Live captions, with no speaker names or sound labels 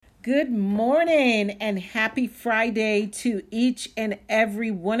Good morning and happy Friday to each and every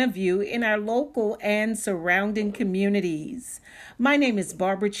one of you in our local and surrounding communities. My name is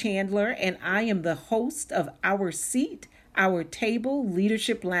Barbara Chandler and I am the host of Our Seat, Our Table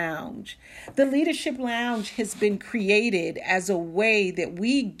Leadership Lounge. The Leadership Lounge has been created as a way that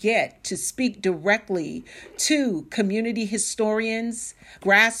we get to speak directly to community historians,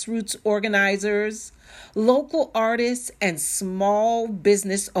 grassroots organizers, local artists, and small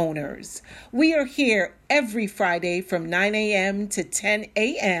business owners. We are here every Friday from 9 a.m. to 10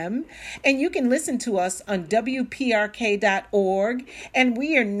 a.m. And you can listen to us on WPRK.org. And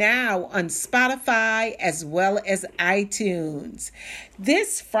we are now on Spotify as well as iTunes.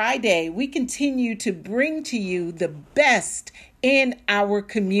 This Friday, we continue to bring to you the best in our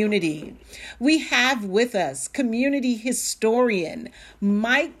community. We have with us community historian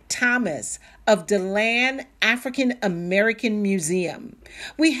Mike Thomas of DeLand African American Museum.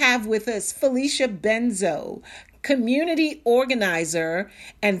 We have with us Felicia Benzo, community organizer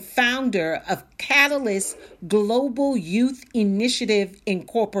and founder of Catalyst Global Youth Initiative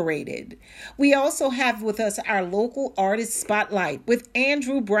Incorporated. We also have with us our local artist spotlight with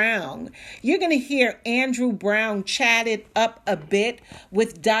Andrew Brown. You're going to hear Andrew Brown chatted up a bit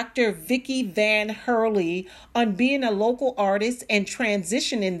with Dr. Vicki Van Hurley on being a local artist and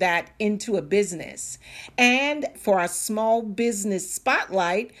transitioning that into a business. And for our small business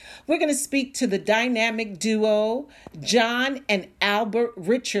spotlight, we're going to speak to the dynamic duo John and Albert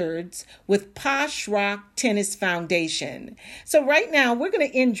Richards with Posh Rock Tennis Foundation. So right now we're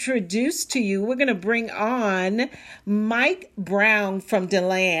going to we're going to bring on Mike Brown from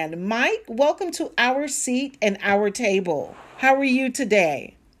DeLand. Mike, welcome to Our Seat and Our Table. How are you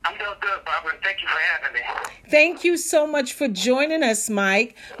today? I'm doing good, Barbara. Thank you for having me. Thank you so much for joining us,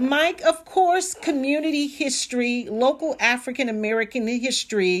 Mike. Mike, of course, community history, local African American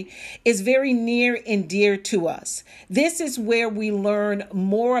history is very near and dear to us. This is where we learn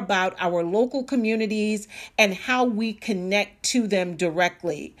more about our local communities and how we connect to them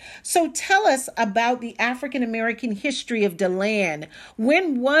directly. So tell us about the African American history of DeLand.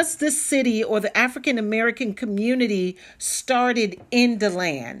 When was the city or the African American community started in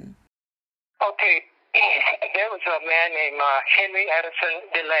DeLand? Okay, there was a man named Henry Addison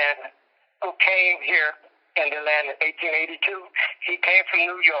DeLand who came here in DeLand in 1882. He came from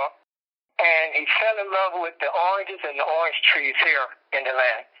New York, and he fell in love with the oranges and the orange trees here in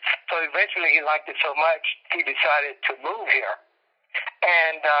DeLand. So eventually he liked it so much, he decided to move here.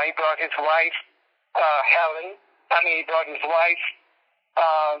 And he brought his wife,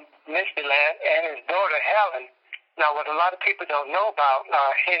 Miss DeLand, and his daughter, Helen. Now, what a lot of people don't know about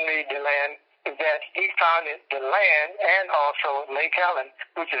Henry DeLand is that he founded DeLand and also Lake Helen,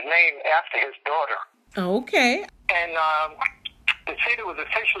 which is named after his daughter. Okay. And the city was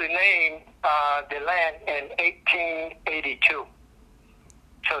officially named DeLand in 1882.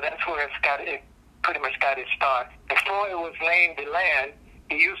 So that's where it pretty much got its start. Before it was named DeLand,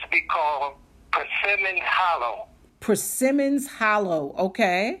 it used to be called Persimmon Hollow. Persimmons Hollow,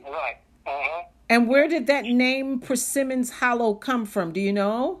 okay. Right. Mm-hmm. And where did that name Persimmons Hollow come from? Do you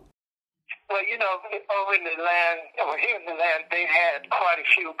know? Well, over in here in the land, they had quite a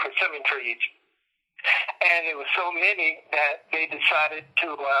few persimmon trees. And it was so many that they decided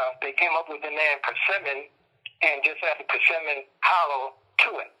they came up with the name Persimmon and just added Persimmon Hollow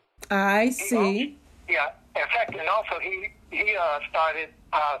to it. I see. Yeah. In fact, and also he started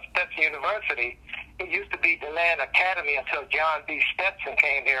Stetson University. It used to be DeLand Academy until John B. Stetson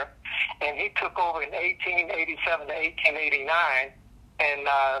came here. And he took over in 1887 to 1889, and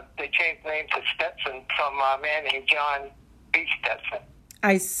they changed the name to Stetson from a man named John B. Stetson.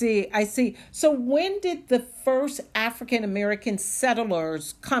 I see. So when did the first African-American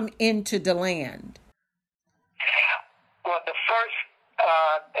settlers come into DeLand? Well, the first,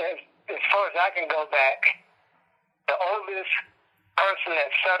 as far as I can go back, the oldest person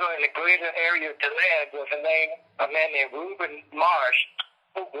that settled in the greater area of DeLand was a man named Reuben Marsh,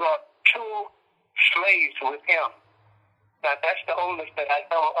 who brought 2 slaves with him. Now, that's the oldest that I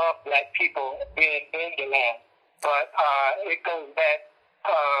know of black people being in the land. But it goes back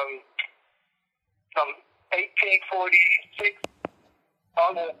from 1846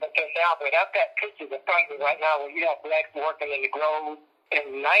 all the way up until now. But I've got pictures in front of me right now where you have blacks working in the grove in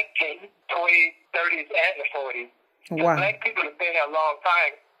the 1920s, 30s, and the 40s. Wow. Black people have been here a long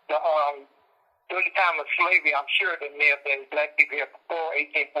time. During the time of slavery, I'm sure there may have been black people here before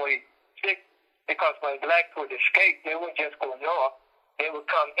 1846, because when blacks would escape, they wouldn't just go north. They would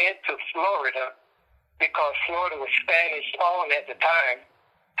come into Florida because Florida was Spanish owned at the time,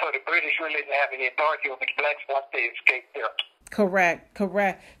 So the British really didn't have any authority over the blacks once they escaped there.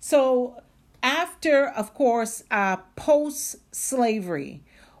 Correct. So after, of course, post-slavery,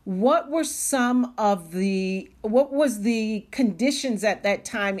 what was the conditions at that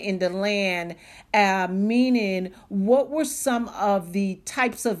time in the land? Meaning, what were some of the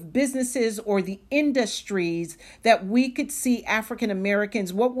types of businesses or the industries that we could see African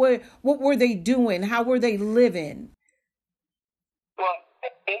Americans? What were they doing? How were they living? Well,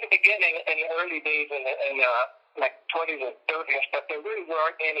 in the beginning, in the early days, in like 20s and 30s and stuff, there really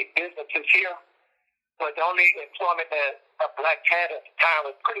weren't any businesses here. But the only employment that a black had at the time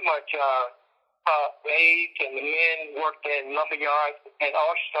was pretty much maids, and the men worked in lumber yards and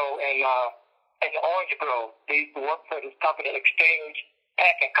also in the orange grove. They used to work for this company, Exchange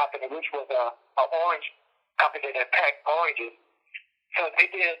Packing Company, which was an orange company that packed oranges. So they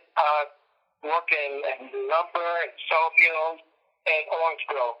did work in lumber and sawmills and orange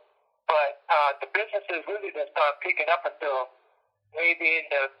grove. But the businesses really didn't start picking up until maybe in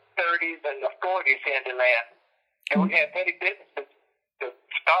the 30s and the 40s here in the land. And we had many businesses to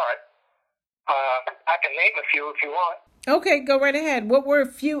start. I can name a few if you want. Okay, go right ahead. What were a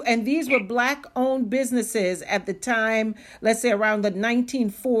few? And these were black-owned businesses at the time, let's say around the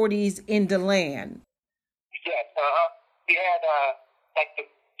 1940s in the land. Yes. We had like the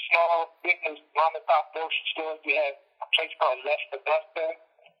small business mom and pop grocery stores. We had a place called Lester Buster.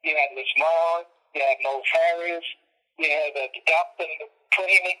 We had Miss Mars. We had Mo Harris. We had the doctor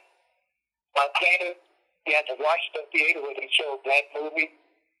clinic, cleaner. We had the Washington Theater where they showed black movies.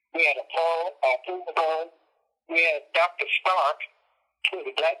 We had a food bowl. We had Dr. Stark, who was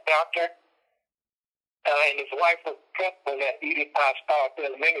a black doctor, and his wife was principal at Edith I. Stark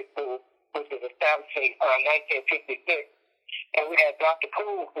Elementary School, which was established in 1956. And we had Dr.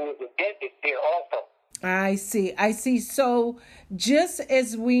 Poole, who was a dentist there also. I see. So just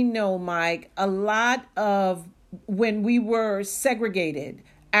as we know, Mike, a lot of when we were segregated,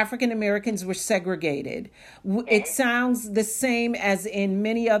 African Americans were segregated. It sounds the same as in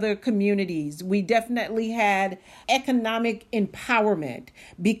many other communities. We definitely had economic empowerment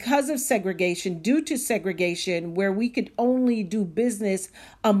because of segregation, due to segregation, where we could only do business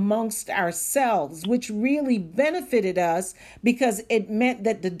amongst ourselves, which really benefited us because it meant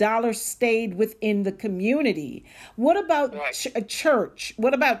that the dollar stayed within the community. What about church?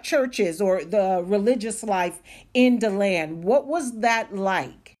 What about churches or the religious life in the land? What was that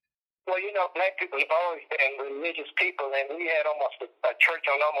like? Well, black people have always been religious people, and we had almost a church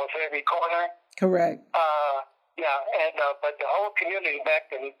on almost every corner. Correct. But the whole community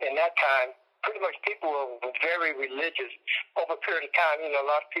back in that time, pretty much people were very religious. Over a period of time, a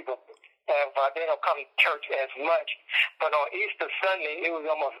lot of people they don't come to church as much. But on Easter Sunday, it was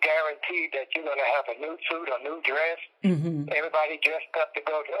almost guaranteed that you're going to have a new suit, a new dress. Mm-hmm. Everybody dressed up to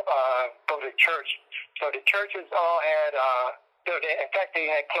go to church. So the churches all had. In fact, they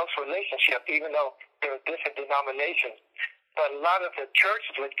had close relationships, even though there were different denominations. But a lot of the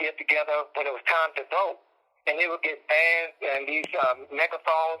churches would get together when it was time to vote, and they would get bands and these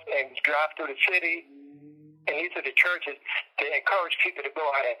megaphones and drive through the city. And these are the churches to encourage people to go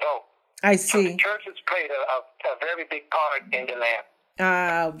out and vote. I see. So the churches played a very big part in the land.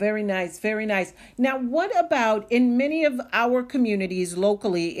 Very nice. Very nice. Now, what about in many of our communities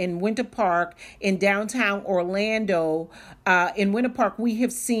locally in Winter Park, in downtown Orlando, in Winter Park, we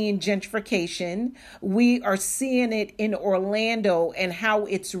have seen gentrification. We are seeing it in Orlando and how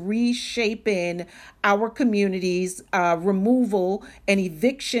it's reshaping our communities, removal and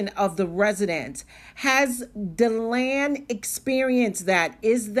eviction of the residents. Has DeLand experienced that?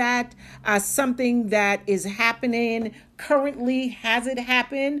 Is that something that is happening currently? Has it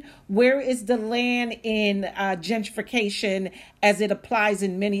happened? Where is DeLand in gentrification as it applies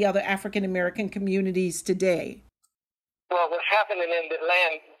in many other African American communities today? Well, what's happening in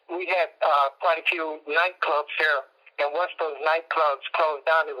DeLand, we had quite a few nightclubs here. And once those nightclubs closed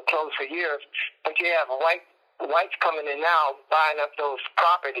down, they were closed for years. But you have whites coming in now buying up those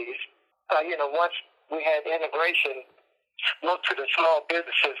properties. Once we had integration, most of the small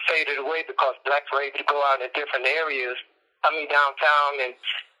businesses faded away because blacks were able to go out in different areas, downtown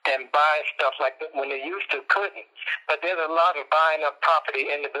and buy stuff like that when they used to couldn't. But there's a lot of buying up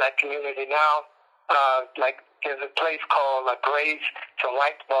property in the black community now. Like there's a place called Grace. Some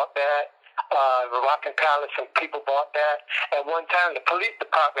whites bought that. The Rockin' Palace, some people bought that. At one time, the police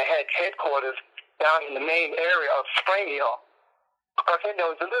department had headquarters down in the main area of Spring Hill. Because there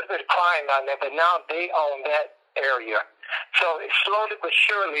was a little bit of crime down there, but now they own that area. So slowly but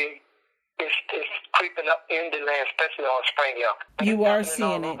surely, it's creeping up in the land, especially on Spring Hill. And You are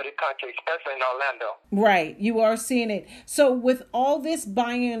seeing all it. over the country, especially in Orlando. Right. You are seeing it. So with all this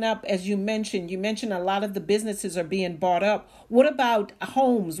buying up, as you mentioned a lot of the businesses are being bought up. What about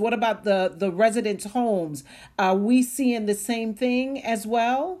homes? What about the residents' homes? Are we seeing the same thing as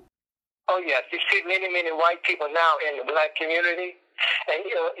well? Oh, yes. You see many white people now in the black community. And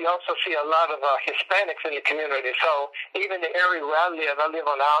you also see a lot of Hispanics in the community. So even the area where I live on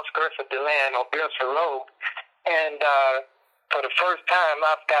the outskirts of DeLand on Beresford Road. And for the first time,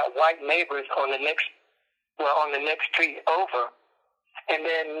 I've got white neighbors on the next street over. And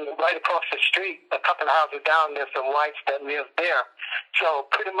then right across the street, a couple of houses down, there's some whites that live there. So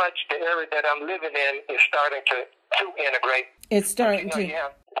pretty much the area that I'm living in is starting to integrate. It's starting to. You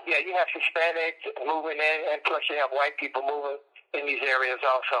have Hispanics moving in, and plus you have white people moving in these areas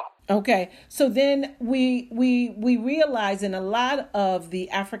also. Okay, so then we realize in a lot of the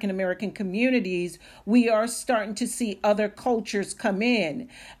African American communities, we are starting to see other cultures come in.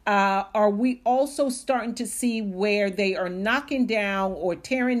 Are we also starting to see where they are knocking down or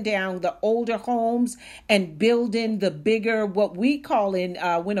tearing down the older homes and building the bigger, what we call in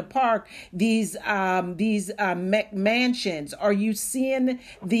Winter Park, these mansions? Are you seeing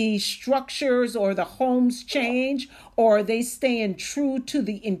the structures or the homes change, or are they staying true to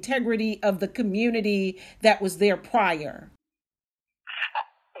the integrity of the community that was there prior?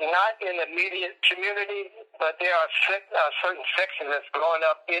 Not in the immediate community, but there are certain sections that's growing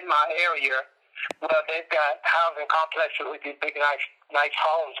up in my area where they've got housing complexes with these big, nice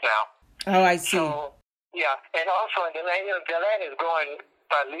homes now. Oh, I see. So, yeah, and also in DeLand, DeLand is growing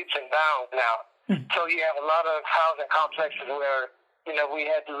by leaps and bounds now. So you have a lot of housing complexes where, we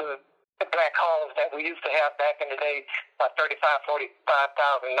had to live black homes that we used to have back in the day, about $35,000,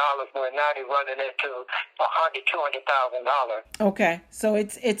 $45,000, where now they're running into $100,000, $200,000. Okay, so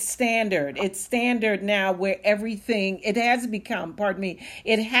it's standard. It's standard now, where it has become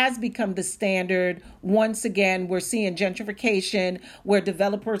the standard. Once again, we're seeing gentrification, where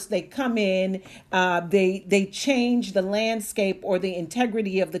developers, they come in, they change the landscape or the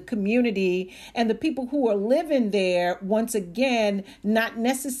integrity of the community, and the people who are living there, once again, not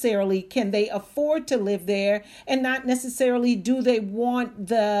necessarily can they afford to live there, and not necessarily do they want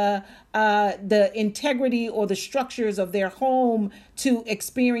the integrity or the structures of their home to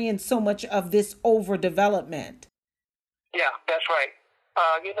experience so much of this overdevelopment. Yeah, that's right.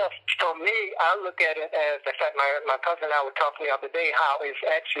 For me, I look at it as, in fact, my cousin and I were talking the other day how it's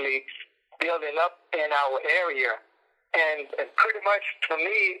actually building up in our area. And pretty much, for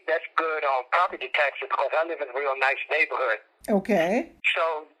me, that's good on property taxes because I live in a real nice neighborhood. Okay.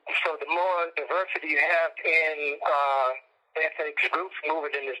 So the more diversity you have in ethnic groups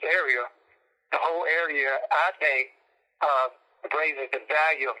moving in this area, the whole area, I think, raises the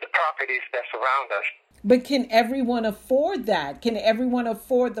value of the properties that surround us. But can everyone afford that? Can everyone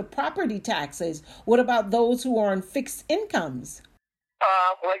afford the property taxes? What about those who are on fixed incomes?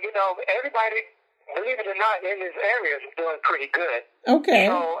 Well, everybody, believe it or not, in this area is doing pretty good. Okay.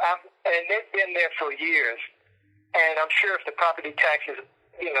 And they've been there for years. And I'm sure if the property taxes,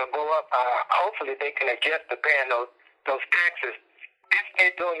 go up, hopefully they can adjust to paying those taxes. If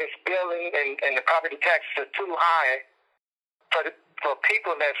they're doing this billing and the property taxes are too high for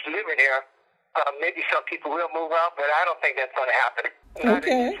people that's living there, maybe some people will move out, but I don't think that's going to happen. Not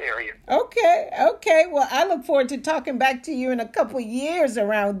in this area. Okay. Well, I look forward to talking back to you in a couple of years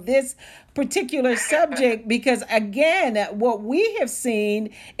around this particular subject, because again, what we have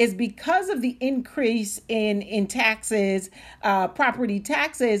seen is because of the increase in taxes, property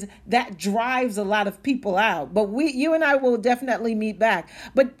taxes, that drives a lot of people out. But you and I will definitely meet back.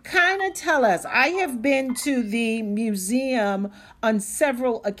 But kind of tell us, I have been to the museum on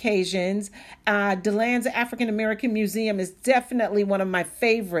several occasions. DeLand's African American Museum is definitely one of my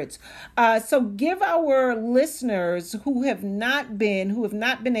favorites. So give our listeners who have not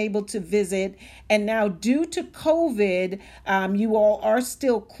been able to visit, and now due to COVID, you all are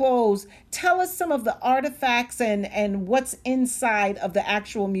still closed. Tell us some of the artifacts and what's inside of the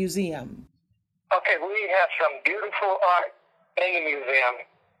actual museum. Okay, we have some beautiful art in the museum.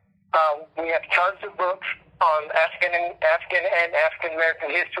 We have tons of books on African and African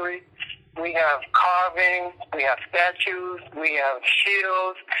American history. We have carvings, we have statues, we have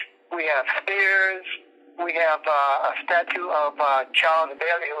shields, we have spears, we have a statue of Charles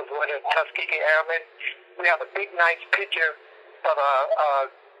Bailey, who was one of the Tuskegee Airmen. We have a big, nice picture of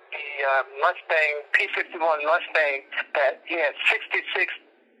the Mustang, P-51 Mustang, that he had 66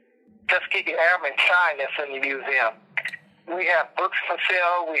 Tuskegee Airmen signed that's in the museum. We have books for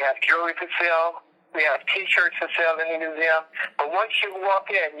sale, we have jewelry for sale, We have T-shirts for sale in the museum. But once you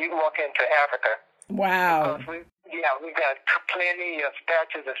walk into Africa. Wow. Because we've got plenty of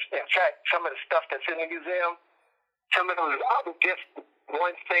statues. In fact, some of the stuff that's in the museum, some of those, just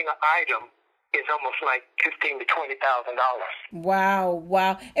one single item is almost like $15,000 to $20,000.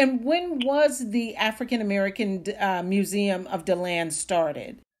 Wow. And when was the African American Museum of DeLand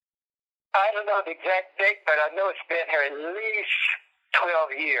started? I don't know the exact date, but I know it's been here at least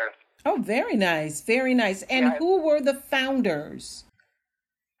 12 years. Oh, very nice. Very nice. And who were the founders?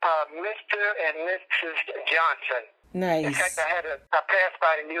 Mr. and Mrs. Johnson. Nice. In fact, I passed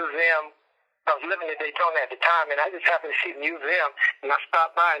by the museum. I was living in Daytona at the time, and I just happened to see the museum, and I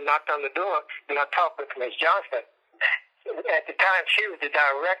stopped by and knocked on the door, and I talked with Ms. Johnson. At the time, she was the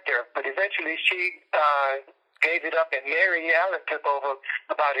director, but eventually she gave it up, and Mary Allen took over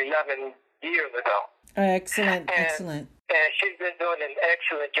about 11 years ago. Excellent. And she's been doing an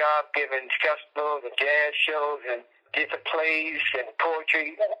excellent job giving festivals and jazz shows and different plays and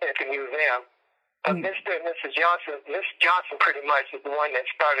poetry at the museum. Mr. and Mrs. Johnson, Miss Johnson pretty much is the one that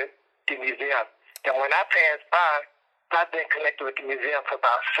started the museum. And when I passed by, I've been connected with the museum for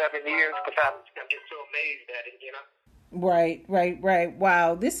about 7 years because I'm just so amazed at it, you know? Right.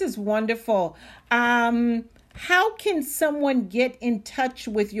 Wow, this is wonderful. How can someone get in touch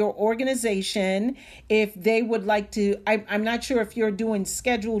with your organization if they would like to? I'm not sure if you're doing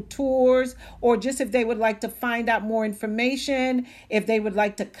scheduled tours or just if they would like to find out more information, if they would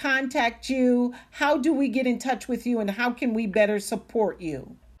like to contact you. How do we get in touch with you and how can we better support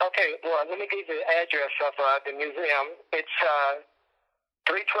you? Okay, well, let me give you the address of the museum. It's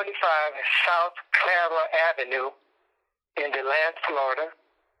 325 South Clara Avenue in DeLand, Florida.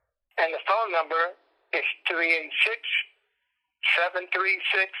 And the phone number is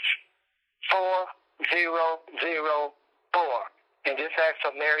 386-736-4004. And just ask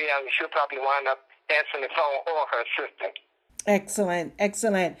for Mary Allen. She'll probably wind up answering the phone or her assistant. Excellent.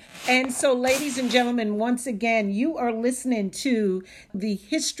 And so, ladies and gentlemen, once again, you are listening to the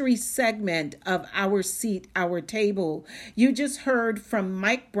history segment of Our Seat, Our Table. You just heard from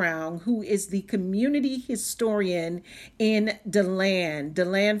Mike Brown, who is the community historian in DeLand,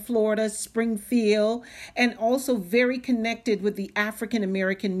 Florida, Springfield, and also very connected with the African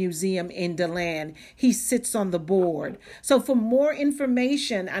American Museum in DeLand. He sits on the board. So for more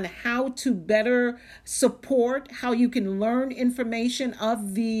information on how to better support, how you can learn information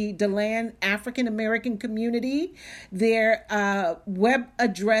of the DeLand African American community, their web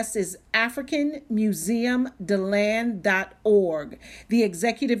address is africanmuseumdeland.org. The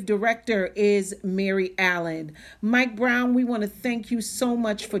executive director is Mary Allen. Mike Brown, we want to thank you so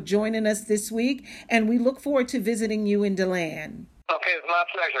much for joining us this week, and we look forward to visiting you in DeLand. Okay, it's my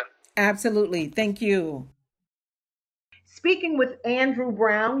pleasure. Absolutely. Thank you. Speaking with Andrew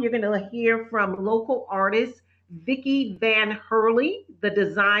Brown, you're going to hear from local artist Vicki Van Hurley, the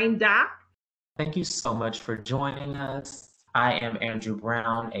Design Doc. Thank you so much for joining us. I am Andrew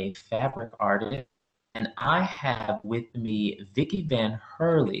Brown, a fabric artist, and I have with me Vicki Van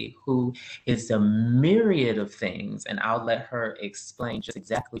Hurley, who is a myriad of things, and I'll let her explain just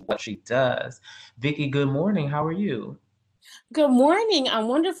exactly what she does. Vicki, good morning. How are you? Good morning. I'm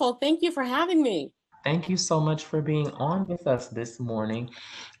wonderful. Thank you for having me. Thank you so much for being on with us this morning.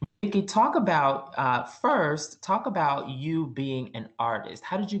 Vicki, talk about you being an artist.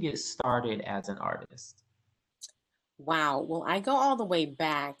 How did you get started as an artist? Wow. Well, I go all the way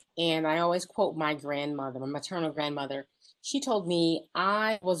back, and I always quote my grandmother, my maternal grandmother. She told me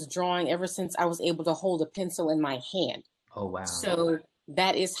I was drawing ever since I was able to hold a pencil in my hand. Oh, wow. So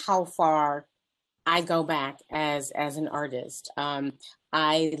that is how far I go back as an artist.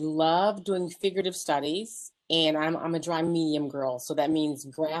 I love doing figurative studies, and I'm a dry medium girl. So that means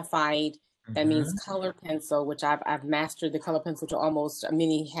graphite, that means color pencil, which I've mastered the color pencil to almost,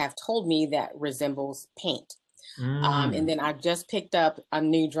 many have told me that resembles paint. And then I've just picked up a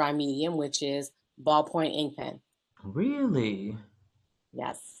new dry medium, which is ballpoint ink pen. Really?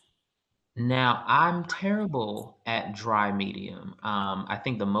 Yes. Now, I'm terrible at dry medium. I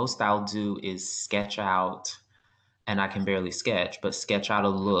think the most I'll do is sketch out, and I can barely sketch, but sketch out a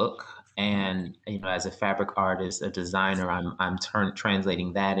look. And, you know, as a fabric artist, a designer, I'm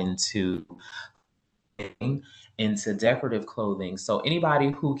translating that into decorative clothing. So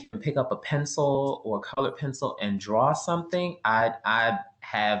anybody who can pick up a pencil or colored pencil and draw something, I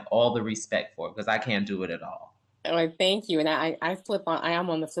have all the respect for it because I can't do it at all. Oh, thank you. And I am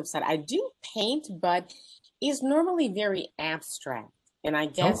on the flip side. I do paint, but it's normally very abstract. And I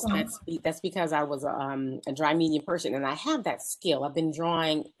guess that's because I was a dry medium person and I have that skill. I've been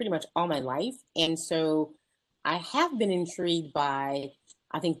drawing pretty much all my life. And so I have been intrigued by,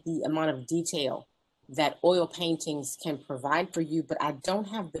 I think, the amount of detail that oil paintings can provide for you, but I don't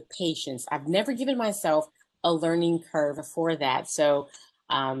have the patience. I've never given myself a learning curve for that. So,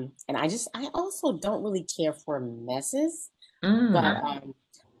 and I also don't really care for messes, but Mm.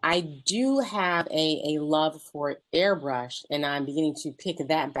 I do have a love for airbrush, and I'm beginning to pick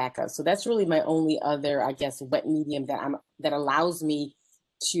that back up. So that's really my only other, I guess, wet medium that allows me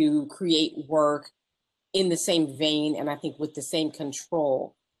to create work in the same vein, and I think with the same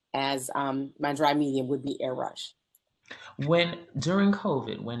control as my dry medium would be airbrush. When during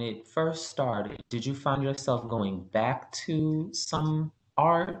COVID, when it first started, did you find yourself going back to some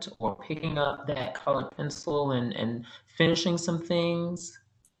art or picking up that colored pencil and finishing some things?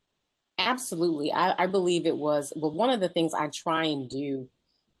 Absolutely. I believe it was, well, one of the things I try and do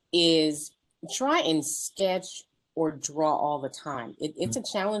is try and sketch or draw all the time. It's a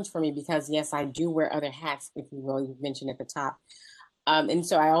challenge for me because, yes, I do wear other hats, if you will, you mentioned at the top. And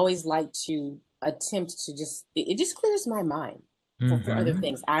so I always like to attempt to it just clears my mind for other Mm-hmm.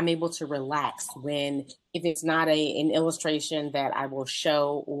 things. I'm able to relax when, if it's not an illustration that I will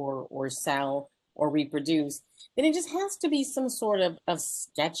show or sell or reproduce, then it just has to be some sort of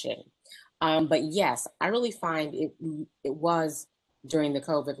sketching. But yes, I really find it was during the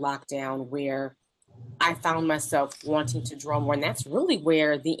COVID lockdown where I found myself wanting to draw more. And that's really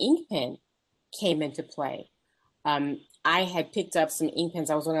where the ink pen came into play. I had picked up some ink pens.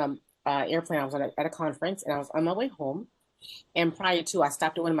 I was on an airplane. I was at a conference, and I was on my way home. And prior to, I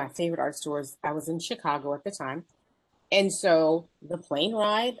stopped at one of my favorite art stores. I was in Chicago at the time. And so the plane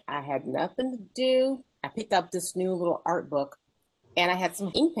ride, I had nothing to do. I picked up this new little art book, and I had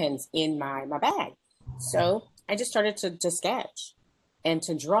some ink pens in my bag. So I just started to sketch and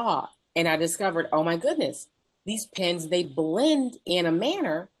to draw. And I discovered, oh my goodness, these pens, they blend in a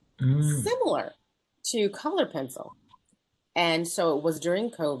manner Mm. similar to color pencil. And so it was during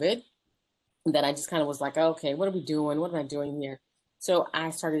COVID that I just kind of was like, okay, what are we doing? What am I doing here? So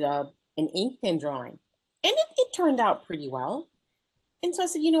I started an ink pen drawing, and it turned out pretty well. And so I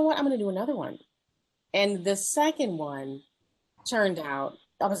said, you know what? I'm going to do another one. And the second one turned out,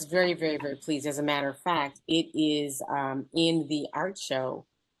 I was very, very, very pleased. As a matter of fact, it is in the art show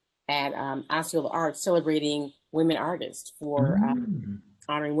at Osceola Arts, celebrating women artists for Mm.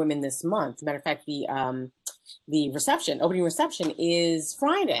 honoring women this month. Matter of fact, the opening reception is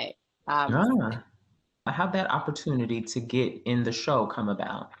Friday. Ah, how'd that opportunity to get in the show come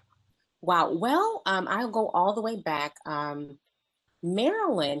about? Wow. Well, I'll go all the way back.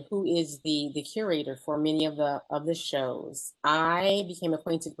 Marilyn, who is the curator for many of the shows, I became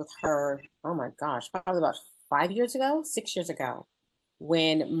acquainted with her. Oh my gosh, probably about 5 years ago, 6 years ago,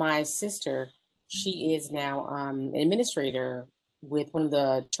 when my sister, she is now an administrator with one of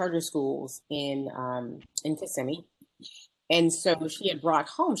the charter schools in Kissimmee. And so she had brought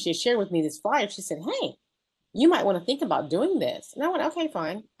home, she had shared with me this flyer. She said, hey, you might want to think about doing this. And I went, okay,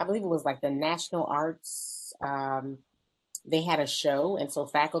 fine. I believe it was like the National Arts. They had a show. And so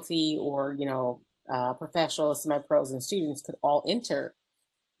faculty or, professionals, semi-pros and students could all enter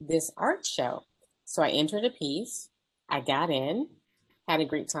this art show. So I entered a piece. I got in, had a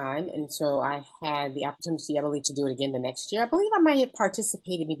great time. And so I had the opportunity, I believe, to do it again the next year. I believe I might have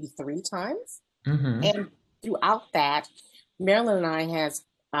participated maybe 3 times. Mm-hmm. And throughout that, Marilyn and I has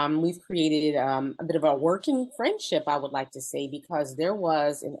we've created a bit of a working friendship, I would like to say, because there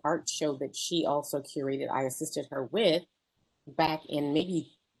was an art show that she also curated. I assisted her with back in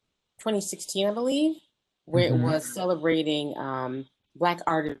maybe 2016, I believe, where it Mm-hmm. was celebrating Black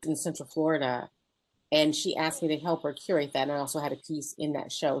artists in Central Florida. And she asked me to help her curate that. And I also had a piece in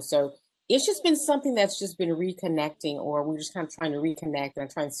that show. So it's just been something that's just been reconnecting, or we're just kind of trying to reconnect and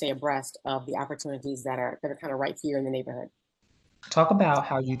trying to stay abreast of the opportunities that are kind of right here in the neighborhood. Talk about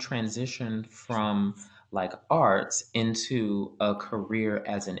how you transitioned from like arts into a career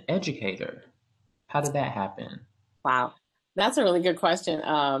as an educator. How did that happen? Wow, that's a really good question.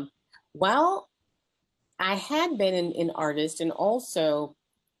 Well, I had been an artist, and also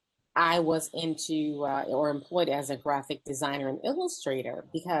I was into or employed as a graphic designer and illustrator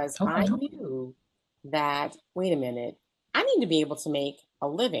because I Okay. knew that, wait a minute, I need to be able to make a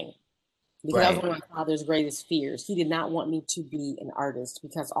living because that was Right. one of my father's greatest fears. He did not want me to be an artist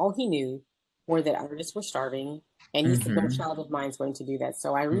because all he knew were that artists were starving. And he said, no Mm-hmm. child of mine is going to do that.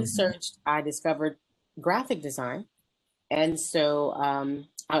 So I Mm-hmm. researched, I discovered graphic design. And so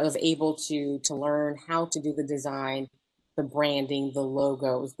I was able to learn how to do the design, the branding, the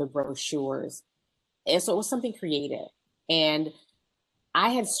logos, the brochures. And so it was something creative. And I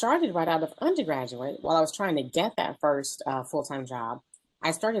had started right out of undergraduate while I was trying to get that first full-time job.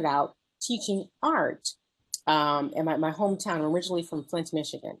 I started out teaching art in my hometown. I'm originally from Flint,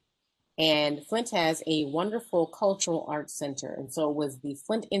 Michigan. And Flint has a wonderful cultural arts center. And so it was the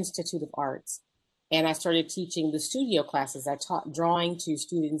Flint Institute of Arts. And I started teaching the studio classes. I taught drawing to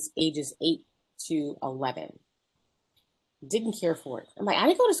students ages 8 to 11. Didn't care for it. I'm like, I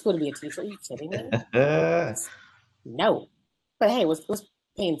didn't go to school to be a teacher. Are you kidding me? No. But hey, was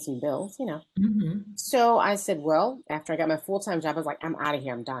paying some bills, you know. Mm-hmm. So I said, well, after I got my full-time job, I was like, I'm out of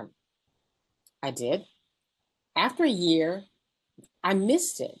here. I'm done. I did. After a year, I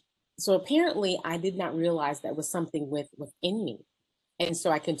missed it. So apparently I did not realize that was something within me. And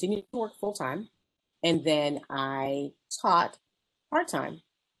so I continued to work full-time. And then I taught part-time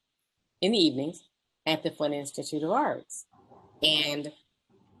in the evenings at the Flint Institute of Arts. And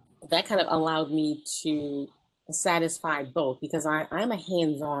that kind of allowed me to satisfy both, because I'm a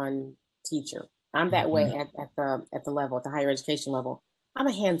hands-on teacher. I'm that way at the level, at the higher education level. I'm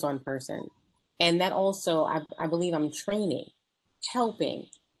a hands-on person. And that also, I believe I'm training, helping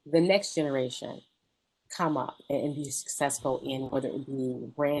the next generation come up and be successful in whether it be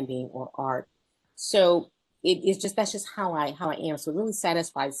branding or art. So that's just how I am. So it really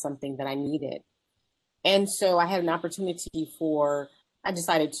satisfies something that I needed. And so I had an opportunity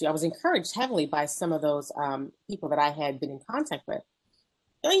I was encouraged heavily by some of those people that I had been in contact with.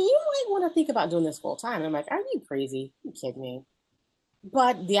 You might want to think about doing this full time. And I'm like, are you crazy? Are you kidding me?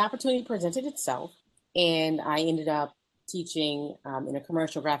 But the opportunity presented itself, and I ended up teaching in a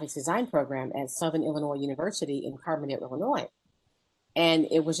commercial graphics design program at Southern Illinois University in Carbondale, Illinois. And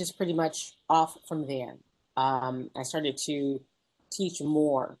it was just pretty much off from there. I started to teach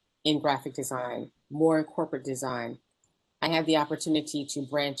more in graphic design, more in corporate design. I had the opportunity to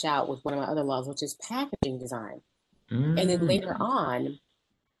branch out with one of my other loves, which is packaging design. Mm-hmm. And then later on,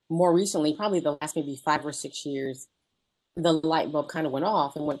 more recently, probably the last maybe 5 or 6 years, the light bulb kind of went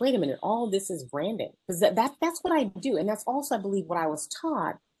off and went, wait a minute, all this is branding. Because that's what I do. And that's also, I believe, what I was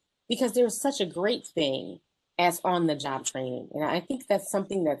taught, because there's such a great thing as on-the-job training. And I think that's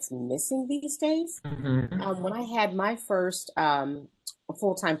something that's missing these days. Mm-hmm. When I had my first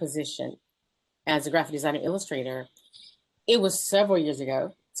full-time position as a graphic designer illustrator, it was several years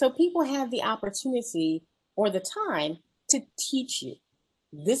ago. So people have the opportunity or the time to teach you.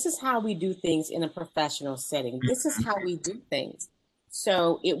 This is how we do things in a professional setting. This is how we do things.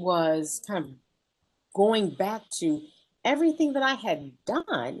 So it was kind of going back to everything that I had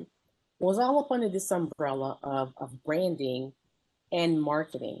done was all up under this umbrella of branding and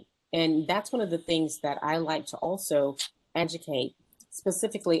marketing. And that's one of the things that I like to also educate,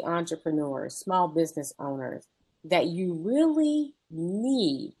 specifically entrepreneurs, small business owners, that you really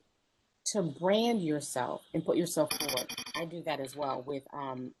need to brand yourself and put yourself forward. I do that as well with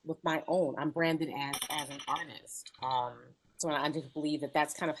my own. I'm branded as an artist. So I just believe that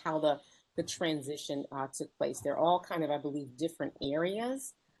that's kind of how the transition took place. They're all kind of, I believe, different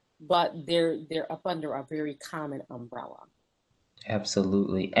areas, but they're up under a very common umbrella.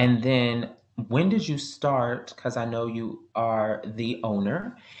 Absolutely. And then when did you start? Because I know you are the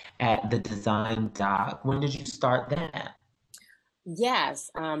owner at the Design Doc. When did you start that?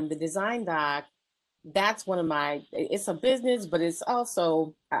 Yes, the Design Doc, that's one of it's a business, but it's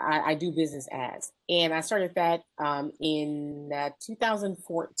also, I do business as. And I started that in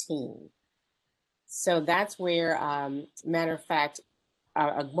 2014. So that's where, matter of fact,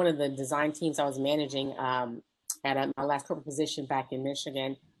 one of the design teams I was managing at my last corporate position back in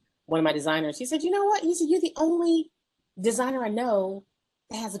Michigan, one of my designers, he said, you know what? He said, you're the only designer I know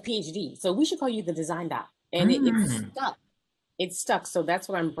that has a PhD. So we should call you the Design Doc. And it stuck. It stuck. So that's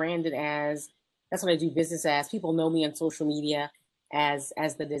what I'm branded as. That's what I do business as. People know me on social media as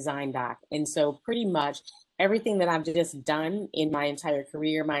the Design Doc. And so pretty much everything that I've just done in my entire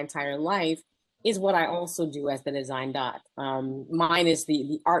career, my entire life, is what I also do as the Design Doc. Mine is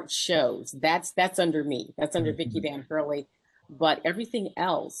the art shows. That's under me. That's under Vicki Van Hurley. But everything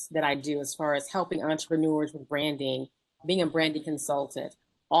else that I do as far as helping entrepreneurs with branding, being a branding consultant,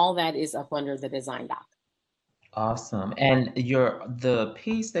 all that is up under the Design Doc. Awesome. And the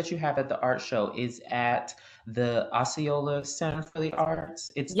piece that you have at the art show is at the Osceola Center for the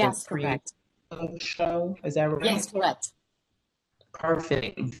Arts. It's yes, the correct. Show. Is that right? Yes, correct.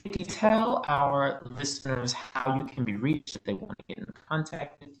 Perfect. Vicki, tell our listeners how you can be reached if they want to get in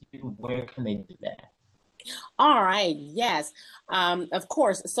contact with you. Where can they do that? All right. Yes. Of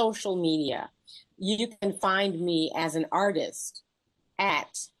course, social media. You can find me as an artist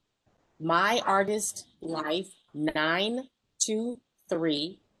at My Artist Life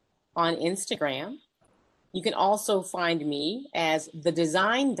 923 on Instagram. You can also find me as the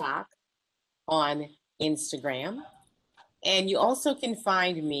Design Doc on Instagram. And you also can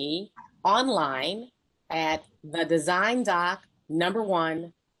find me online at the Design Doc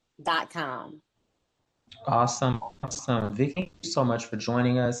 #1 Awesome. Awesome. Vicky, thank you so much for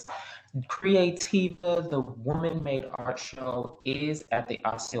joining us. Creativa, the Woman Made Art Show, is at the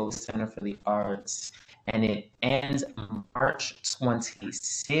Osceola Center for the Arts, and it ends March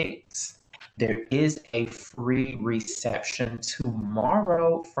 26th. There is a free reception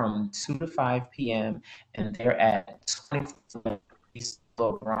tomorrow from 2 to 5 p.m., and they're at 24 East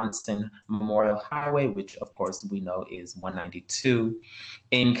Bronson Memorial Highway, which of course we know is 192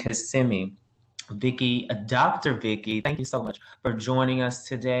 in Kissimmee. Vicky, Dr. Vicky, thank you so much for joining us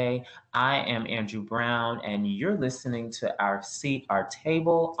today. I am Andrew Brown, and you're listening to Our Seat, Our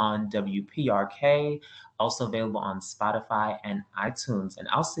Table on WPRK, also available on Spotify and iTunes. And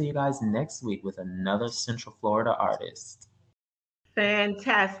I'll see you guys next week with another Central Florida artist.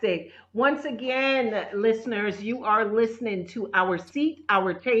 Fantastic. Once again, listeners, you are listening to Our Seat,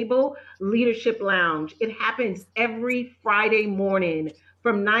 Our Table Leadership Lounge. It happens every Friday morning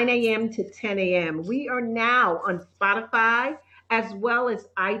from 9 a.m. to 10 a.m. We are now on Spotify as well as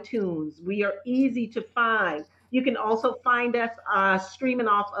iTunes. We are easy to find. You can also find us streaming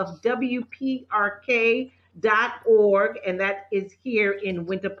off of WPRK.org, and that is here in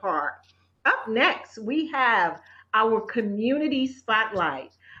Winter Park. Up next, we have our community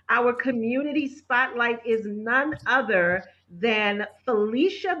spotlight. Our community spotlight is none other than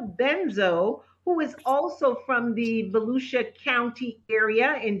Felicia Benzo, who is also from the Volusia County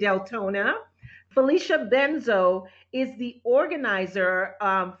area in Deltona. Felicia Benzo is the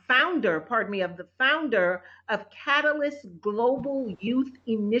founder of Catalyst Global Youth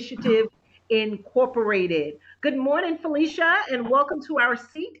Initiative Incorporated. Good morning, Felicia, and welcome to Our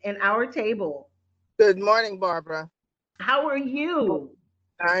Seat and Our Table. Good morning, Barbara. How are you?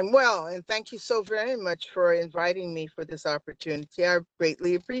 I'm well, and thank you so very much for inviting me for this opportunity. I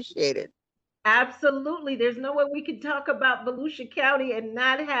greatly appreciate it. Absolutely. There's no way we could talk about Volusia County and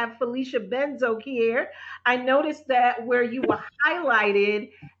not have Felicia Benzo here. I noticed that where you were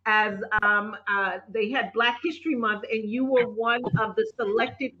highlighted as they had Black History Month, and you were one of the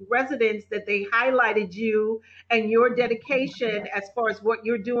selected residents that they highlighted you and your dedication as far as what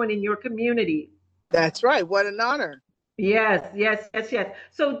you're doing in your community. That's right. What an honor. Yes.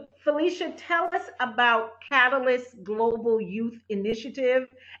 So, Felicia, tell us about Catalyst Global Youth Initiative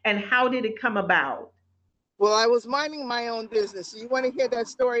and how did it come about? Well, I was minding my own business. You want to hear that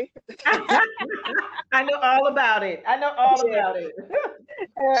story? I know all about it. That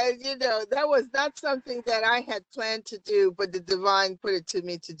was not something that I had planned to do, but the divine put it to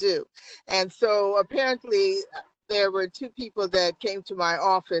me to do. And so apparently there were two people that came to my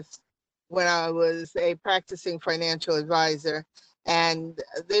office when I was a practicing financial advisor, and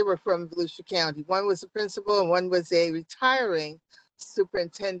they were from Volusia County. One was a principal and one was a retiring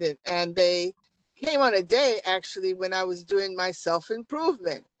superintendent. And they came on a day actually when I was doing my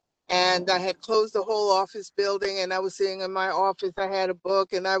self-improvement. And I had closed the whole office building, and I was sitting in my office. I had a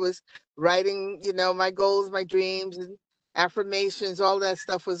book and I was writing, my goals, my dreams, and affirmations, all that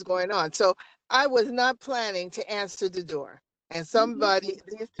stuff was going on. So I was not planning to answer the door. And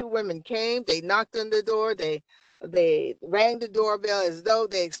these two women came, they knocked on the door, they rang the doorbell as though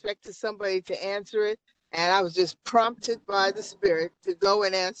they expected somebody to answer it. And I was just prompted by the Spirit to go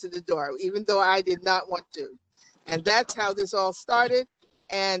and answer the door, even though I did not want to. And that's how this all started.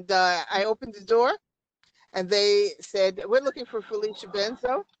 And I opened the door and they said, "We're looking for Felicia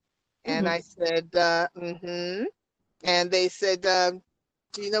Benzo." And I said, And they said,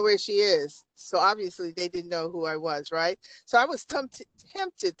 "Do you know where she is?" So obviously they didn't know who I was, right? So I was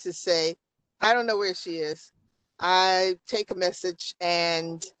tempted to say, "I don't know where she is. I take a message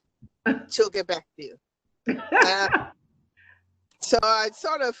and she'll get back to you." So I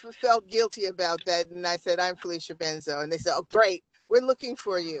sort of felt guilty about that. And I said, "I'm Felicia Benzo." And they said, "Oh, great. We're looking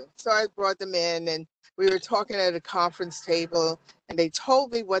for you." So I brought them in and we were talking at a conference table, and they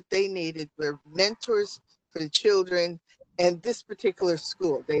told me what they needed were mentors for the children in this particular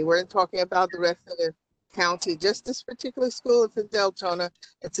school. They weren't talking about the rest of the county, just this particular school. It's in Deltona.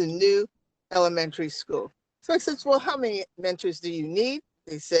 It's a new elementary school. So I said, "Well, how many mentors do you need?"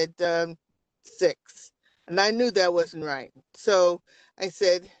 They said, 6. And I knew that wasn't right. So I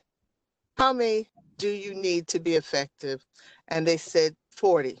said, "How many do you need to be effective?" And they said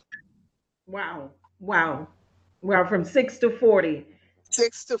 40. Wow, from 6 to 40.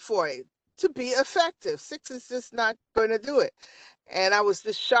 6 to 40 to be effective. 6 is just not going to do it. And I was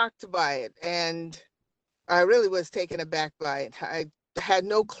just shocked by it. And I really was taken aback by it. I had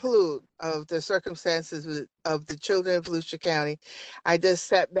no clue of the circumstances of the children of Volusia County, I just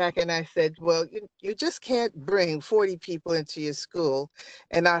sat back and I said, well, you just can't bring 40 people into your school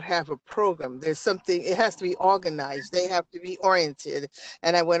and not have a program. There's something, it has to be organized. They have to be oriented.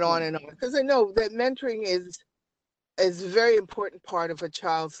 And I went on and on because I know that mentoring is a very important part of a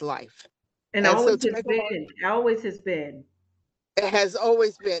child's life. And always has been, always has been. It has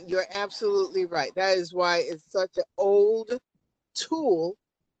always been. You're absolutely right. That is why it's such an old tool,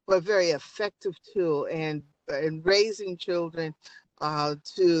 but very effective tool in raising children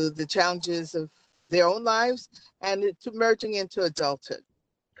to the challenges of their own lives and to merging into adulthood.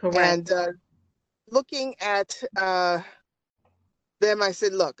 Correct. And looking at them, I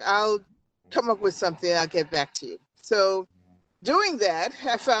said, look, I'll come up with something. I'll get back to you. So doing that,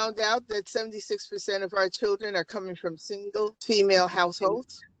 I found out that 76% of our children are coming from single female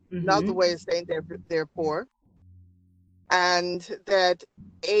households. Another way of saying they're poor. And that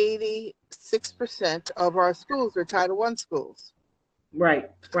 86% of our schools are Title I schools. Right.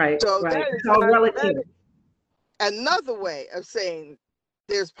 So right. that is relative. Another way of saying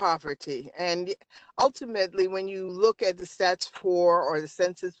there's poverty. And ultimately, when you look at the stats for or the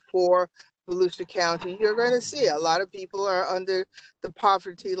census for Volusia County, you're going to see a lot of people are under the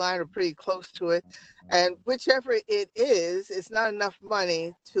poverty line or pretty close to it. And whichever it is, it's not enough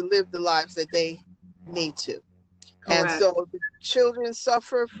money to live the lives that they need to. Correct. And so the children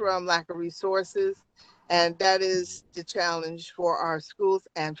suffer from lack of resources, and that is the challenge for our schools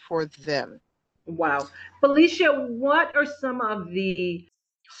and for them. Wow. Felicia, what are some of the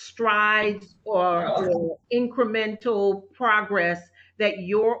strides or incremental progress that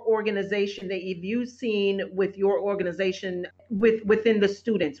your organization, that you've seen with your organization within the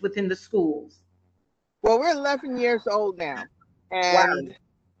students, within the schools? Well, we're 11 years old now, and wow.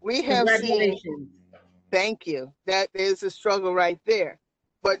 We have seen. Thank you. That is a struggle right there.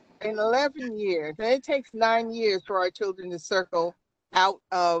 But in 11 years, and it takes 9 years for our children to circle out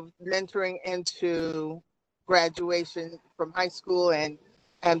of mentoring into graduation from high school and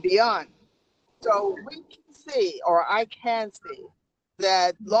beyond. So we can see, or I can see,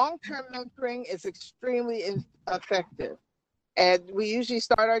 that long-term mentoring is extremely effective. And we usually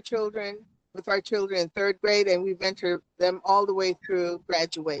start with our children in 3rd grade, and we mentor them all the way through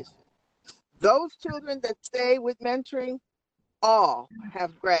graduation. Those children that stay with mentoring all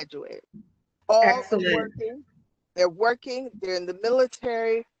have graduated. All Excellent. are working. They're working, they're in the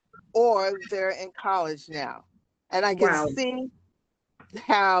military, or they're in college now. And I can see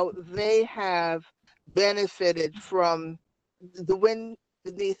how they have benefited from the wind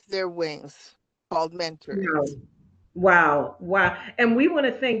beneath their wings called mentoring. Wow. And we want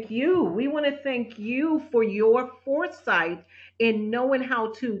to thank you. We want to thank you for your foresight in knowing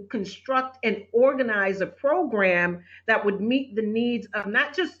how to construct and organize a program that would meet the needs of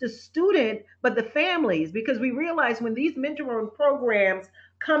not just the student, but the families. Because we realize when these mentoring programs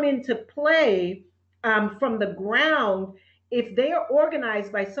come into play from the ground, if they are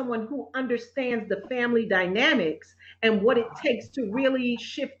organized by someone who understands the family dynamics and what it takes to really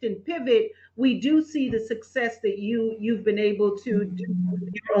shift and pivot, we do see the success that you've been able to do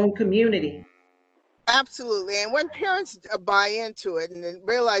with your own community. Absolutely. And when parents buy into it and then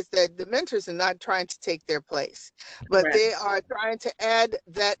realize that the mentors are not trying to take their place, but they are trying to add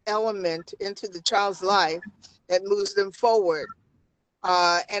that element into the child's life that moves them forward,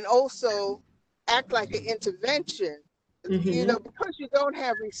 and also act like an intervention. You know, because you don't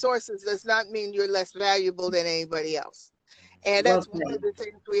have resources does not mean you're less valuable than anybody else. And that's one of the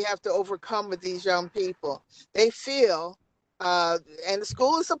things we have to overcome with these young people. They feel, and the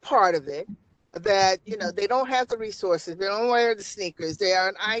school is a part of it, that, you know, they don't have the resources, they don't wear the sneakers, they are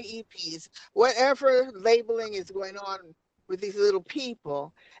on IEPs, whatever labeling is going on with these little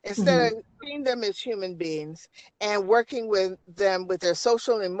people, instead of seeing them as human beings and working with them with their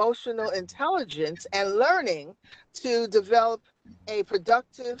social and emotional intelligence and learning to develop a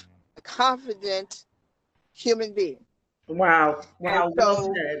productive, confident human being. Wow. So,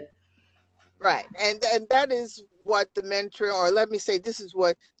 well said. Right. And that is what the mentor, or let me say, this is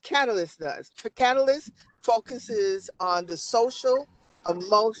what Catalyst does. Catalyst focuses on the social,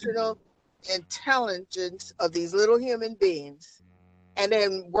 emotional intelligence of these little human beings, and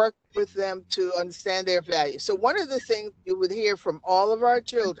then work with them to understand their value. So one of the things you would hear from all of our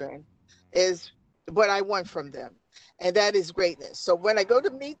children is what I want from them, and that is greatness. So when I go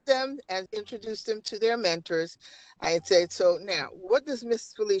to meet them and introduce them to their mentors, I say, so now, what does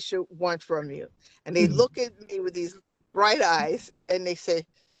Miss Felicia want from you? And they look at me with these bright eyes and they say,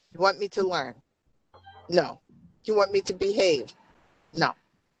 you want me to learn? No. You want me to behave? No.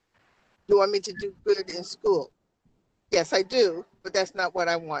 You want me to do good in school? Yes, I do. but that's not what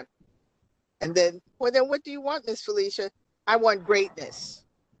I want. And then, well, then what do you want, Miss Felicia? I want greatness.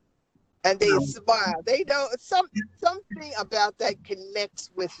 And they smile. They know something about that connects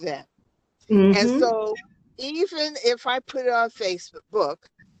with them. And so even if I put it on Facebook,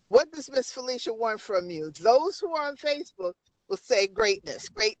 what does Miss Felicia want from you? Those who are on Facebook will say greatness,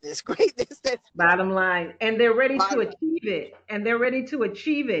 greatness, greatness. That's bottom line. And they're ready to achieve it.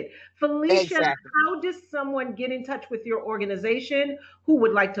 Felicia, exactly. How does someone get in touch with your organization who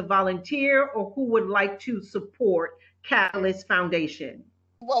would like to volunteer or who would like to support Catalyst Foundation?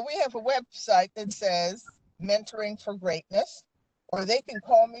 Well, we have a website that says Mentoring for Greatness, or they can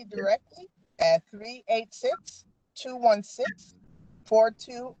call me directly at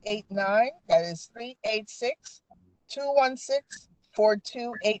 386-216-4289. That is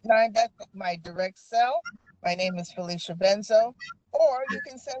 386-216-4289. That's my direct cell. My name is Felicia Benzo. Or you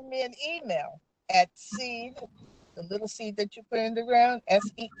can send me an email at seed, the little seed that you put in the ground,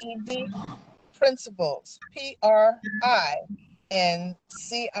 SEED, principles,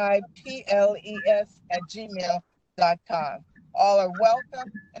 PRINCIPLES@gmail.com. All are welcome.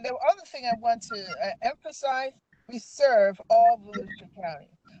 And the other thing I want to emphasize, we serve all Volusia County.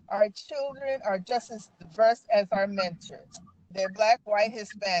 Our children are just as diverse as our mentors. They're Black, white,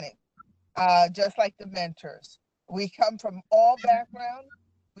 Hispanic, just like the mentors. We come from all backgrounds.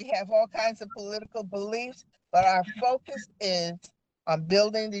 We have all kinds of political beliefs, but our focus is on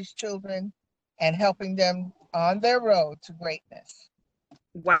building these children and helping them on their road to greatness.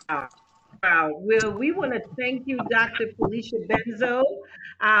 Wow. Well, we want to thank you, Dr. Felicia Benzo,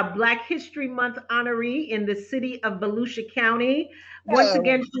 Black History Month honoree in the city of Volusia County. Once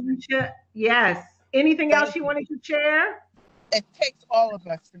again, Felicia, yes. Anything else you wanted to share? It takes all of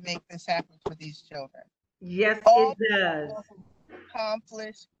us to make this happen for these children. Yes, all it does.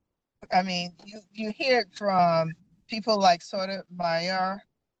 Accomplish. I mean, you hear it from people like Sotomayor.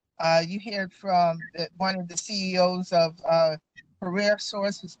 You hear it from one of the CEOs of Career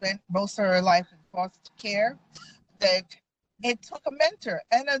Source, who spent most of her life in foster care, that it took a mentor,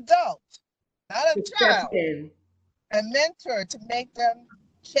 an adult, not a child, a mentor to make them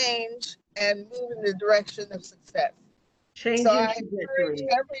change and move in the direction of success. So I encourage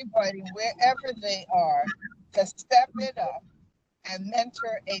everybody, wherever they are, to step it up and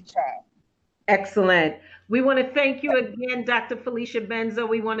mentor a child. Excellent. We want to thank you again, Dr. Felicia Benzo.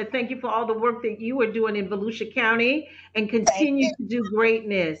 We want to thank you for all the work that you are doing in Volusia County and continue to do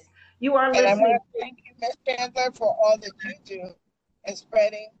greatness. You are listening. And I want to thank you, Ms. Chandler, for all that you do in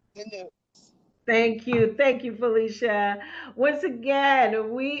spreading the news. Thank you. Thank you, Felicia. Once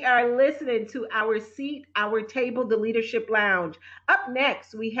again, we are listening to Our Seat, Our Table, the Leadership Lounge. Up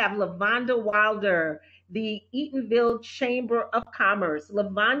next, we have LaVonda Wilder, the Eatonville Chamber of Commerce.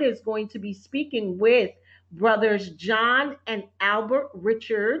 LaVonda is going to be speaking with brothers John and Albert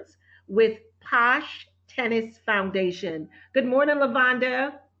Richards with Posh Tennis Foundation. Good morning,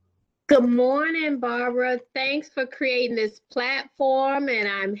 LaVonda. Good morning, Barbara. Thanks for creating this platform, and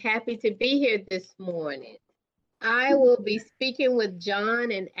I'm happy to be here this morning. I will be speaking with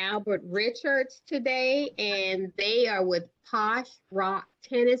John and Albert Richards today, and they are with Posh Rock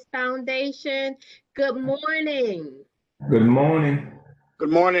Tennis Foundation. Good morning. Good morning. Good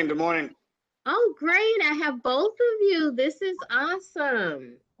morning. Good morning. Oh, great. I have both of you. This is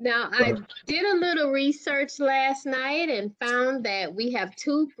awesome. Now, I did a little research last night and found that we have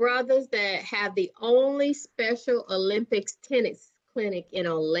two brothers that have the only Special Olympics tennis clinic in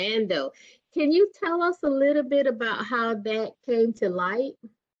Orlando. Can you tell us a little bit about how that came to light?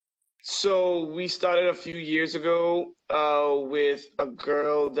 So we started a few years ago with a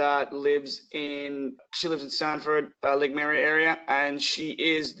girl that lives in Sanford, Lake Mary area, and she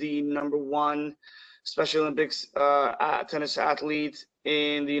is the #1 Special Olympics tennis athlete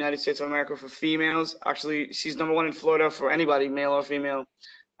in the United States of America for females. Actually, she's #1 in Florida for anybody, male or female,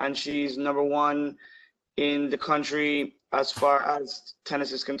 and she's #1 in the country as far as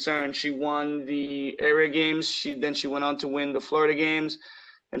tennis is concerned. She won the area games. Then she went on to win the Florida games,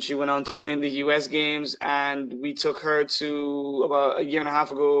 and she went on to win the US games. And we took her to, about a year and a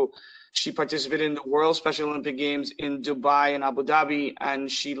half ago, she participated in the World Special Olympic Games in Dubai and Abu Dhabi, and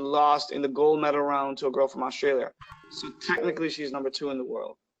she lost in the gold medal round to a girl from Australia. So technically she's #2 in the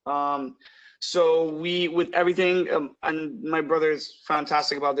world. So we, with everything, and my brother is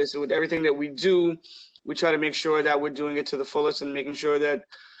fantastic about this, with everything that we do, we try to make sure that we're doing it to the fullest and making sure that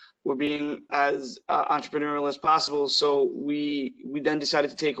we're being as entrepreneurial as possible. So we then decided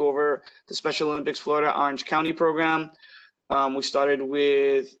to take over the Special Olympics Florida Orange County program. We started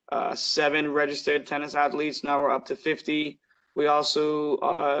with 7 registered tennis athletes. Now we're up to 50. We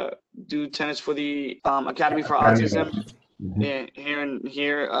also do tennis for the Academy for Autism.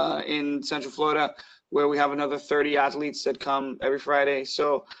 here in Central Florida, where we have another 30 athletes that come every Friday.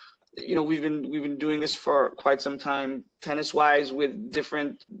 So, we've been doing this for quite some time, tennis wise, with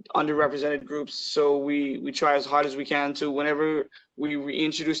different underrepresented groups. So we try as hard as we can to, whenever we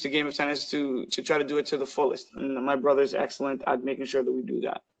reintroduce the game of tennis, to try to do it to the fullest. And my brother's excellent at making sure that we do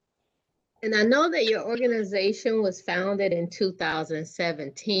that. And I know that your organization was founded in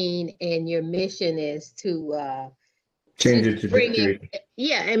 2017, and your mission is to change it to bring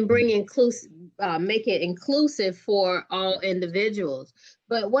make it inclusive for all individuals.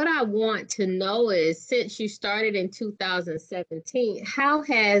 But what I want to know is, since you started in 2017, how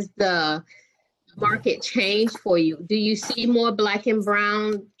has the market changed for you? Do you see more Black and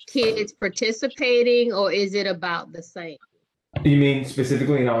brown kids participating, or is it about the same? You mean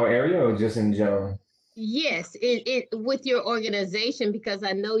specifically in our area or just in general? Yes, it with your organization, because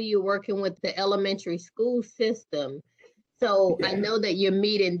I know you're working with the elementary school system. So I know that you're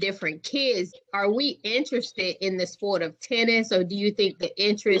meeting different kids. Are we interested in the sport of tennis, or do you think the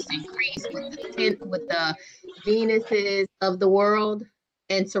interest increased with the Venuses of the world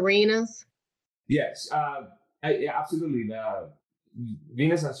and Serenas? Yes, absolutely.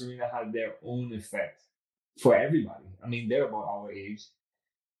 Venus and Serena had their own effect for everybody. I mean, they're about our age.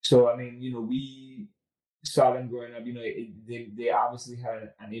 So, I mean, we saw them growing up, they obviously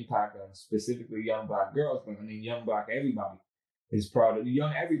had an impact on specifically young Black girls, but I mean, young Black everybody is proud of,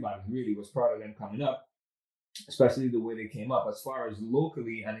 young everybody really was proud of them coming up, especially the way they came up. As far as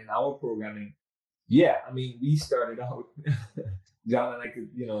locally and in our programming, I mean, we started out, John and I could,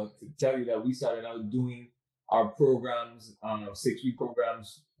 to tell you that we started out doing our programs, 6-week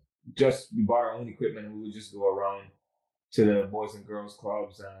programs. We bought our own equipment and we would just go around to the Boys and Girls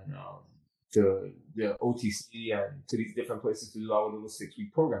Clubs and to the OTC and to these different places to do our little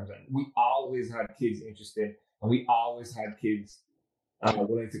 6-week programs. And we always had kids interested, and we always had kids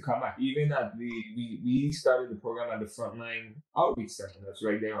willing to come back. Even at we started the program at the Frontline Outreach Center that's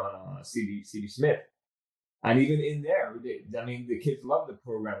right there on CB Smith. And even in there, the kids loved the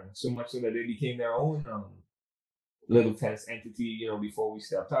programming so much so that they became their own little tennis entity. Before we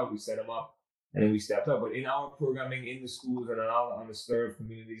stepped out, we set them up and then we stepped up. But in our programming in the schools and in all the underserved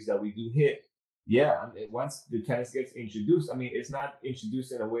communities that we do hit, once the tennis gets introduced, I mean, it's not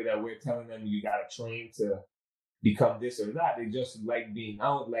introduced in a way that we're telling them you got to train to become this or that. They just like being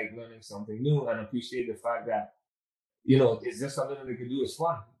out, like learning something new, and appreciate the fact that, it's just something that they can do. It's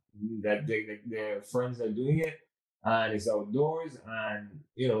fun, that their friends are doing it, and it's outdoors, and,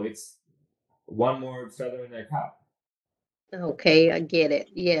 it's one more feather in their cap. Okay, I get it.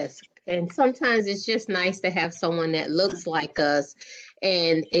 Yes. And sometimes it's just nice to have someone that looks like us,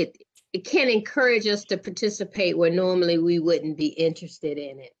 and it can encourage us to participate where normally we wouldn't be interested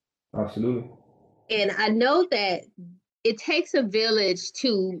in it. Absolutely. And I know that it takes a village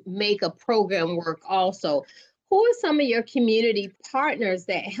to make a program work also. Who are some of your community partners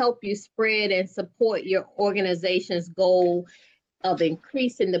that help you spread and support your organization's goal of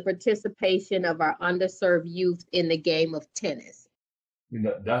increasing the participation of our underserved youth in the game of tennis?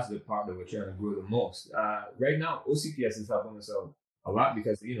 That's the part that we're trying to grow the most. Right now, OCPS is helping us out a lot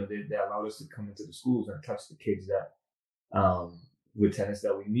because, they allowed us to come into the schools and touch the kids that with tennis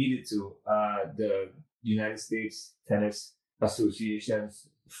that we needed to. The United States Tennis Association's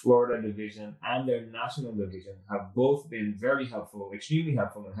Florida division and their national division have both been very helpful, extremely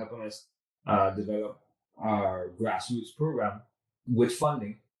helpful in helping us develop our grassroots program with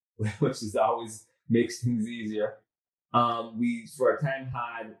funding, which is always makes things easier. We for a time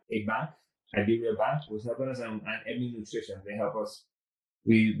had a bank, Iberia Bank was helping us, and Ebony Nutrition. They help us.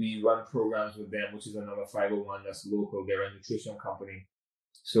 We run programs with them, which is another 501 that's local. They're a nutrition company.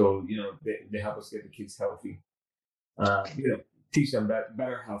 So, they help us get the kids healthy, teach them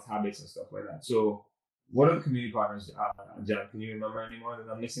better health habits and stuff like that. So what are the community partners, John? Can you remember any more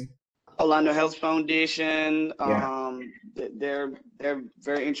that I'm missing? Orlando Health Foundation. They're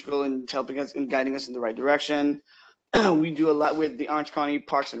very integral in helping us and guiding us in the right direction. We do a lot with the Orange County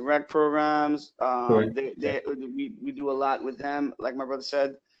Parks and Rec programs. We do a lot with them, like my brother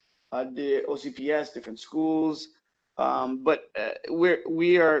said, the OCPS, different schools. But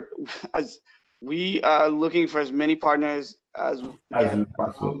we are looking for as many partners as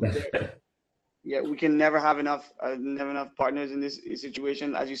possible. We can never have enough partners in this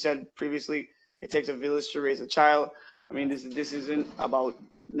situation. As you said previously, it takes a village to raise a child. I mean, this isn't about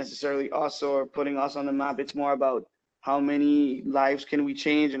necessarily us or putting us on the map. It's more about how many lives can we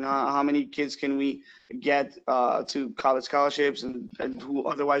change and how many kids can we get to college scholarships and who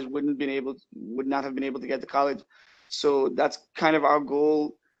otherwise would not have been able to get to college. So that's kind of our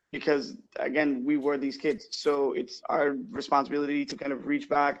goal because again, we were these kids. So it's our responsibility to kind of reach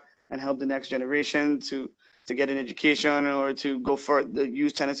back and help the next generation to get an education or to go for the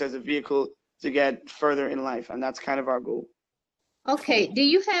use tennis as a vehicle to get further in life. And that's kind of our goal. Okay, do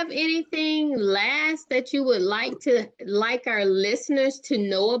you have anything last that you would like our listeners to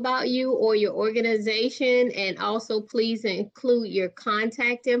know about you or your organization? And also please include your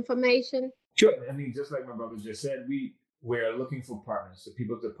contact information. Sure. I mean, just like my brother just said, we're looking for partners, so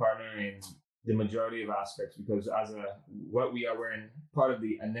people to partner in the majority of aspects, because what we are, we're in part of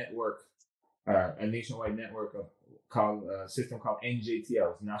a network, a nationwide network called system called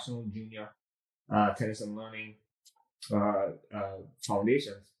NJTL, National Junior Tennis and Learning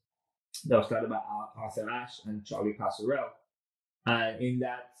Foundations, that was started by Arthur Ashe and Charlie Passerell. And in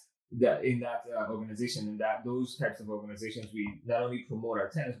that organization, in those types of organizations, we not only promote our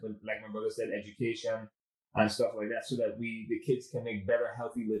tennis, but like my brother said, education and stuff like that, so that the kids can make better,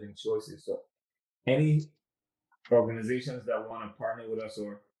 healthy living choices. So any organizations that want to partner with us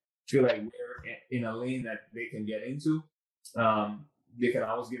or feel like we're in a lane that they can get into, they can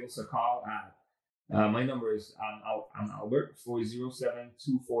always give us a call at my number is I'm Albert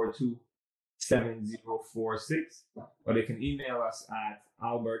 407-242-7046, or they can email us at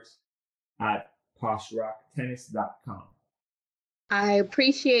albert@poshroctennis.com. I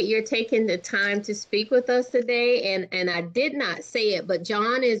appreciate your taking the time to speak with us today. And I did not say it, but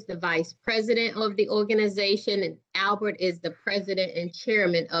John is the vice president of the organization and Albert is the president and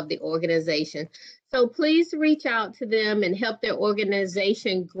chairman of the organization. So please reach out to them and help their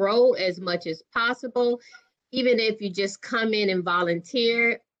organization grow as much as possible. Even if you just come in and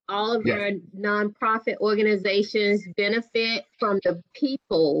volunteer, all of our nonprofit organizations benefit from the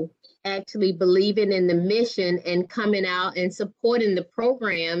people actually believing in the mission and coming out and supporting the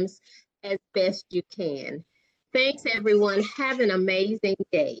programs as best you can. Thanks, everyone. Have an amazing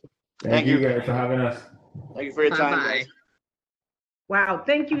day. Thank you guys for having us. Thank you for your time, Bye-bye. guys. Wow,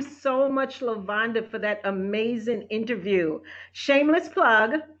 thank you so much, Lavonda, for that amazing interview. Shameless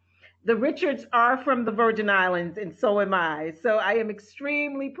plug, the Richards are from the Virgin Islands, and so am I. So I am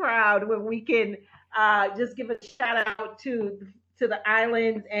extremely proud when we can just give a shout out to the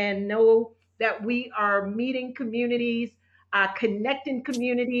islands and know that we are meeting communities, connecting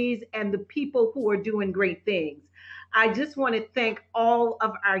communities, and the people who are doing great things. I just want to thank all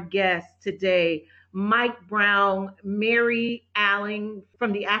of our guests today. Mike Brown, Mary Alling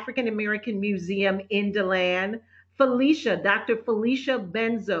from the African American Museum in DeLand, Dr. Felicia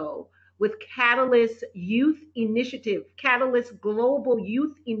Benzo with Catalyst Youth Initiative, Catalyst Global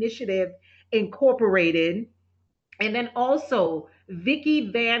Youth Initiative Incorporated, and then also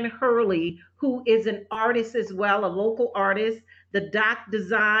Vicki Van Hurley, who is an artist as well, a local artist, the Doc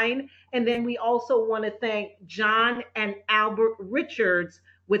Design. And then we also want to thank John and Albert Richards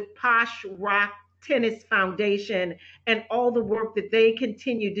with Posh Rock Tennis Foundation and all the work that they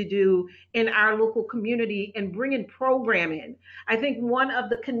continue to do in our local community and bringing programming. I think one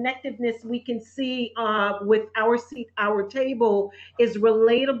of the connectiveness we can see with Our Seat, Our Table is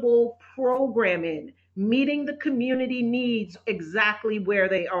relatable programming, meeting the community needs exactly where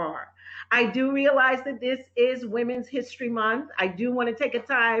they are. I do realize that this is Women's History Month. I do want to take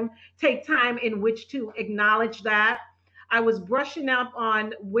time in which to acknowledge that. I was brushing up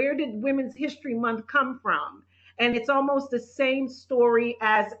on where did Women's History Month come from? And it's almost the same story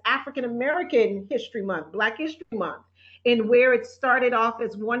as African American History Month, Black History Month, in where it started off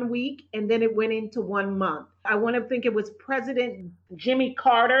as 1 week and then it went into 1 month. I want to think it was President Jimmy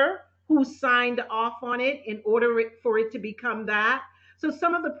Carter who signed off on it in order for it to become that. So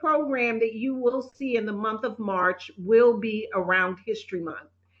some of the program that you will see in the month of March will be around History Month.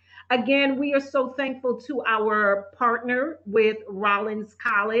 Again, we are so thankful to our partner with Rollins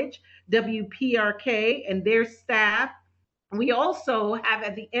College, WPRK, and their staff. We also have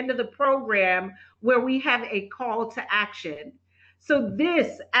at the end of the program where we have a call to action. So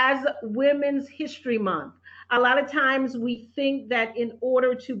this, as Women's History Month, a lot of times we think that in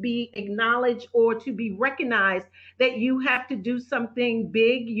order to be acknowledged or to be recognized, that you have to do something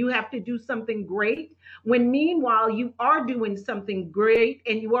big, you have to do something great, when meanwhile you are doing something great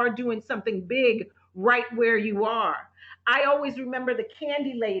and you are doing something big right where you are. I always remember the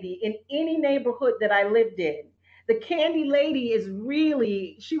Candy Lady in any neighborhood that I lived in. The Candy Lady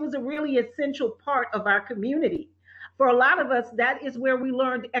she was a really essential part of our community. For a lot of us, that is where we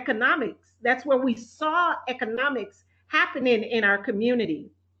learned economics. That's where we saw economics happening in our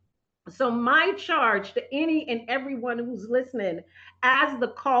community. So my charge to any and everyone who's listening as the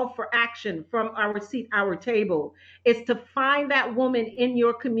call for action from Our Seat, Our Table is to find that woman in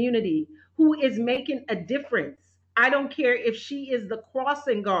your community who is making a difference, I don't care if she is the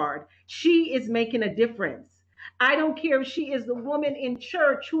crossing guard, she is making a difference. I don't care if she is the woman in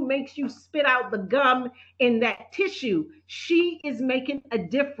church who makes you spit out the gum in that tissue. She is making a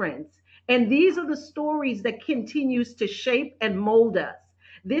difference. And these are the stories that continues to shape and mold us.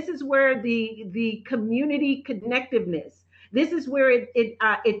 This is where the community connectiveness, this is where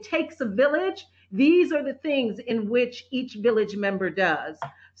it takes a village. These are the things in which each village member does.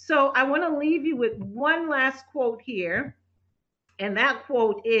 So I want to leave you with one last quote here. And that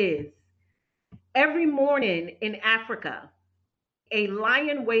quote is, every morning in Africa, a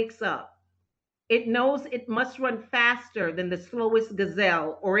lion wakes up. It knows it must run faster than the slowest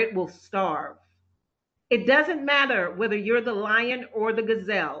gazelle or it will starve. It doesn't matter whether you're the lion or the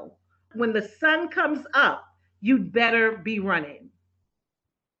gazelle. When the sun comes up, you'd better be running.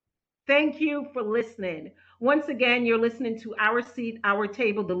 Thank you for listening. Once again, you're listening to Our Seat, Our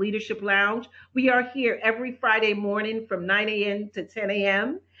Table, the Leadership Lounge. We are here every Friday morning from 9 a.m. to 10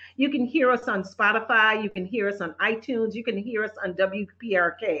 a.m. You can hear us on Spotify. You can hear us on iTunes. You can hear us on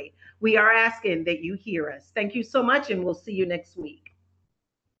WPRK. We are asking that you hear us. Thank you so much, and we'll see you next week.